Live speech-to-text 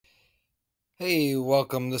Hey,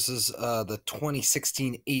 welcome. This is the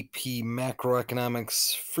 2016 AP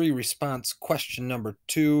Macroeconomics free response question number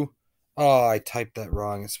 2. Oh, I typed that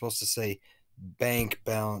wrong. It's supposed to say bank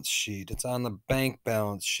balance sheet. It's on the bank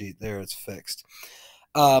balance sheet. There, it's fixed.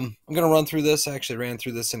 I'm going to run through this. I actually ran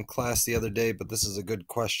through this in class the other day, but this is a good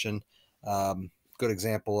question. Good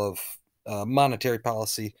example of monetary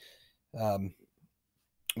policy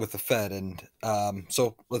with the Fed. And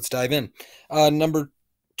so let's dive in. Number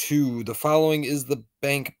 2, the following is the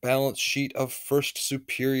bank balance sheet of First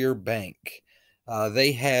Superior Bank.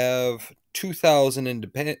 They have 2,000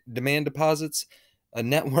 in demand deposits, a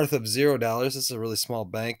net worth of $0. This is a really small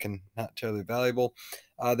bank and not terribly valuable.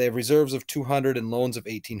 They have reserves of 200 and loans of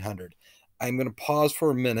 1,800. I'm going to pause for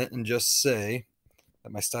a minute and just say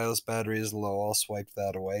that my stylus battery is low. I'll swipe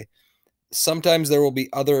that away. Sometimes there will be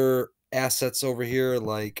other assets over here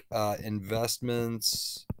like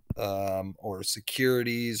investments or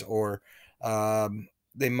securities, or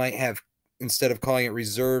they might have, instead of calling it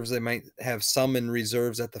reserves, they might have some in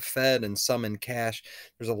reserves at the Fed and some in cash.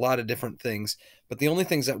 There's a lot of different things, but the only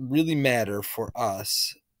things that really matter for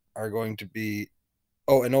us are going to be,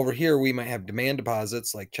 oh, and over here we might have demand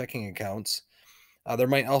deposits like checking accounts. There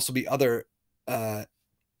might also be uh,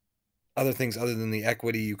 other things other than the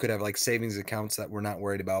equity. You could have like savings accounts that we're not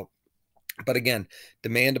worried about. But again,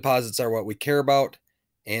 demand deposits are what we care about,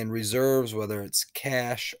 and reserves, whether it's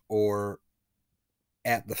cash or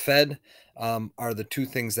at the Fed, are the two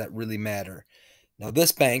things that really matter. Now,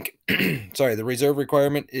 this bank, sorry, the reserve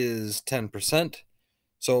requirement is 10%.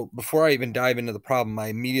 So before I even dive into the problem, I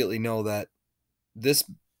immediately know that this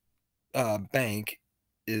bank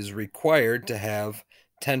is required to have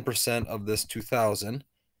 10% of this 2,000,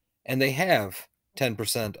 and they have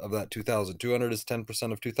 10% of that 2,000. 200 is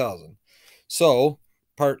 10% of 2,000. So,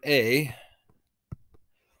 part A,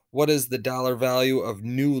 what is the dollar value of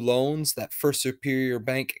new loans that First Superior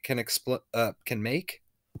Bank can make?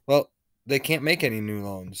 Well, they can't make any new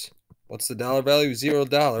loans. What's the dollar value?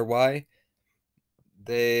 $0. Why?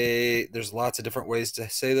 There's lots of different ways to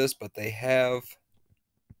say this, but they have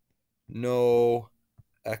no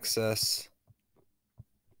excess.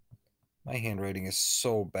 My handwriting is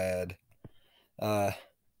so bad.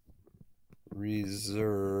 Reserves.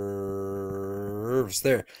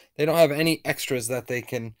 There. They don't have any extras that they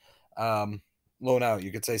can loan out.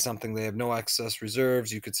 You could say something, they have no excess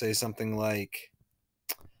reserves. You could say something like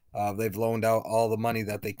they've loaned out all the money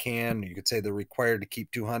that they can. You could say they're required to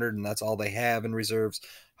keep 200 and that's all they have in reserves.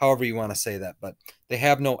 However you want to say that, but they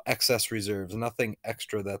have no excess reserves, nothing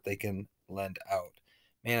extra that they can lend out.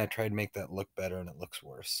 Man, I tried to make that look better and it looks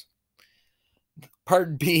worse.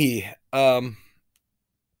 Part B.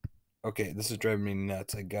 Okay, this is driving me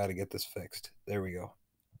nuts. I got to get this fixed. There we go.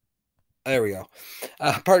 There we go.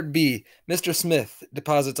 Part B. Mr. Smith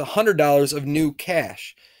deposits $100 of new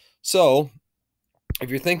cash. So, if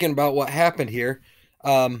you're thinking about what happened here,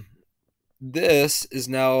 this is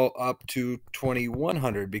now up to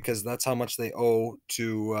 $2,100 because that's how much they owe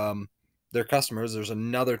to their customers. There's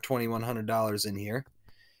another $2,100 in here,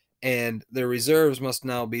 and their reserves must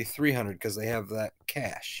now be $300 because they have that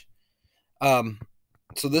cash.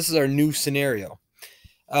 So this is our new scenario.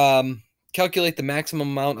 Calculate the maximum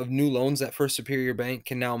amount of new loans that First Superior Bank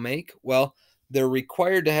can now make. Well, they're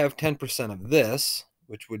required to have 10% of this,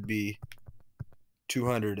 which would be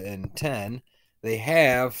 210. They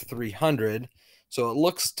have 300. So it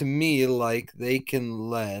looks to me like they can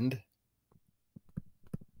lend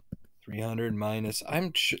 300 minus,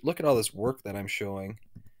 look at all this work that I'm showing.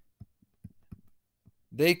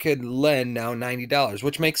 They could lend now $90,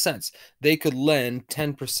 which makes sense. They could lend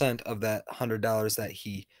 10% of that $100 that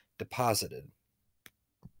he deposited.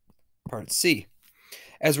 Part C.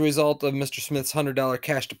 As a result of Mr. Smith's $100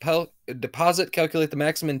 cash deposit, calculate the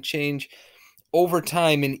maximum change over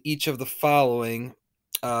time in each of the following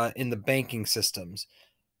in the banking systems.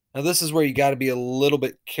 Now, this is where you got to be a little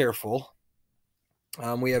bit careful.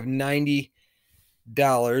 We have $90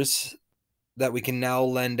 that we can now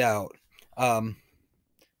lend out.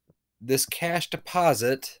 This cash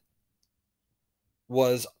deposit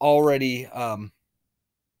was already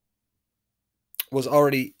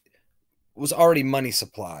money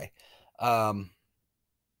supply. We'll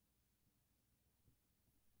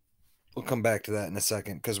come back to that in a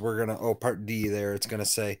second because we're gonna part D there. It's gonna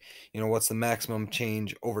say, what's the maximum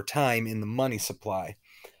change over time in the money supply.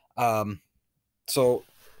 So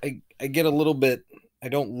I get a little bit. I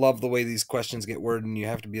don't love the way these questions get worded, and you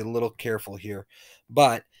have to be a little careful here.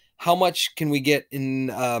 But how much can we get in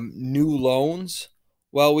new loans?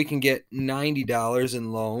 Well, we can get $90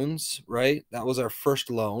 in loans, right? That was our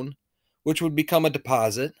first loan, which would become a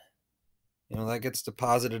deposit. That gets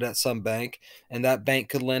deposited at some bank, and that bank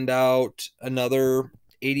could lend out another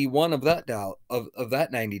 81 of that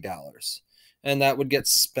 $90. And that would get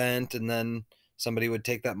spent, and then somebody would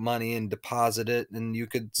take that money and deposit it, and you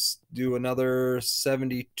could do another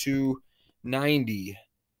 72.90,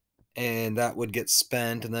 and that would get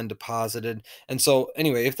spent and then deposited. And so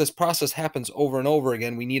anyway, if this process happens over and over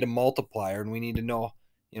again, we need a multiplier, and we need to know,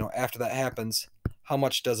 after that happens, how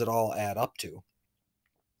much does it all add up to?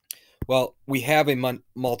 Well, we have a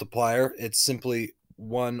multiplier. It's simply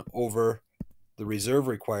 1 over the reserve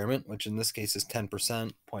requirement, which in this case is 10%,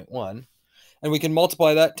 0.1. And we can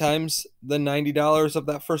multiply that times the $90 of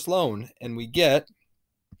that first loan, and we get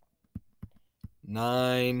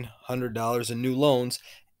 $900 in new loans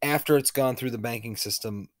after it's gone through the banking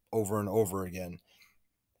system over and over again.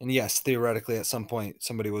 And yes, theoretically, at some point,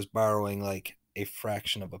 somebody was borrowing like a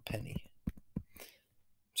fraction of a penny.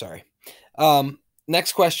 Sorry.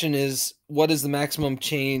 Next question is, what is the maximum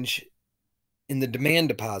change in the demand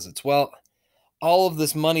deposits? Well, all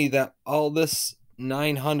this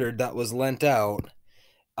 900 that was lent out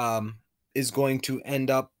is going to end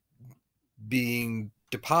up being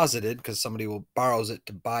deposited, because somebody borrows it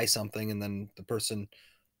to buy something, and then the person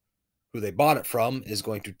who they bought it from is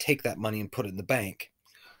going to take that money and put it in the bank.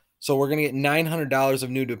 So we're going to get $900 of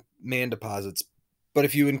new demand deposits. But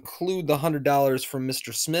if you include the $100 from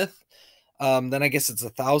Mr. Smith, then I guess it's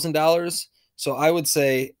 $1,000. So I would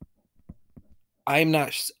say I'm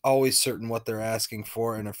not always certain what they're asking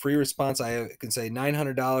for. In a free response, I can say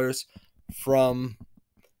 $900 from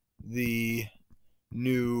the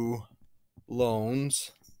new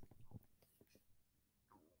loans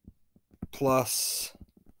plus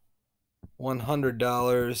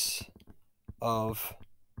 $100 of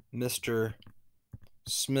Mr.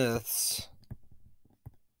 Smith's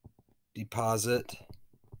deposit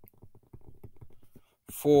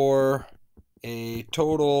for a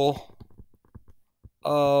total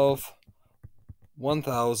of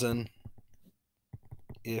 1,000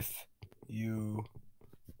 if you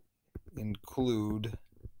include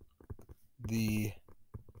the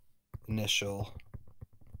initial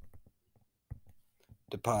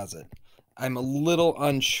deposit. I'm a little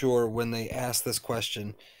unsure when they ask this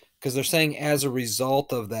question, because they're saying as a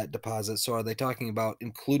result of that deposit. So are they talking about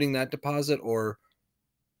including that deposit or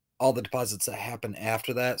all the deposits that happen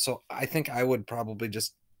after that? So I think I would probably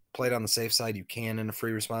just play it on the safe side. You can in a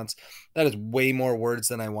free response. That is way more words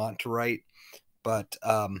than I want to write, but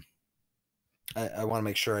I want to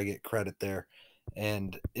make sure I get credit there.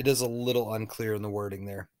 And it is a little unclear in the wording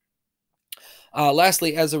there.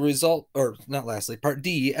 Lastly, as a result, or not lastly, part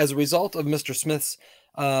D, as a result of Mr. Smith's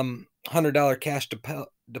 $100 cash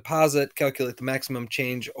deposit, calculate the maximum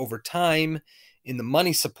change over time in the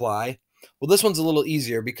money supply. Well, this one's a little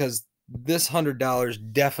easier because this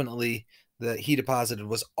 $100 definitely that he deposited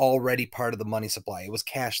was already part of the money supply. It was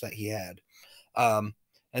cash that he had.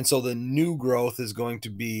 And so the new growth is going to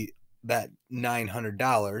be that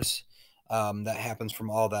 $900 that happens from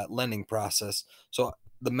all that lending process. So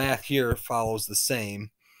the math here follows the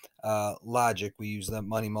same logic. We use that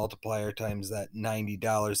money multiplier times that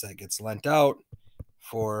 $90 that gets lent out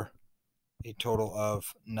for a total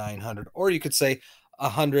of 900. Or you could say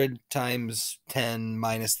 100 times 10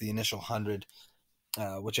 minus the initial 100,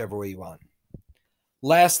 whichever way you want.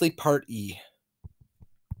 Lastly, part E.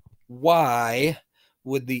 Why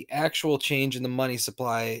would the actual change in the money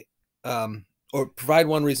supply, or provide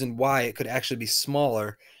one reason why it could actually be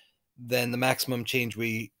smaller than the maximum change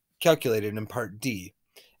we calculated in part D?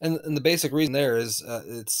 And the basic reason there is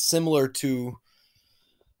it's similar to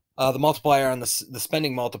the multiplier on the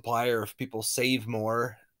spending multiplier. If people save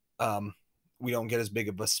more, we don't get as big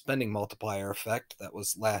of a spending multiplier effect. That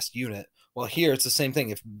was last unit. Well, here it's the same thing.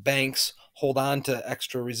 If banks hold on to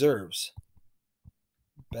extra reserves,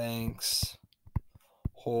 banks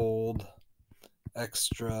hold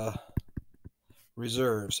extra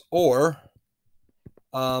reserves, or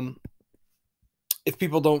if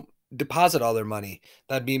people don't deposit all their money,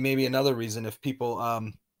 that'd be maybe another reason. If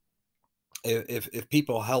people if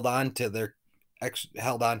people held on to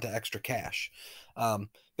extra cash,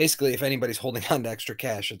 basically, if anybody's holding on to extra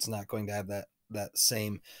cash, it's not going to have that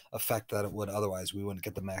same effect that it would otherwise. We wouldn't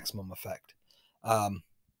get the maximum effect.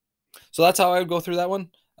 So that's how I would go through that one.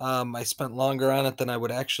 I spent longer on it than I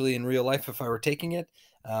would actually in real life if I were taking it,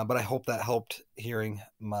 but I hope that helped hearing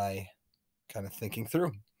my kind of thinking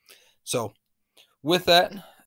through. So with that,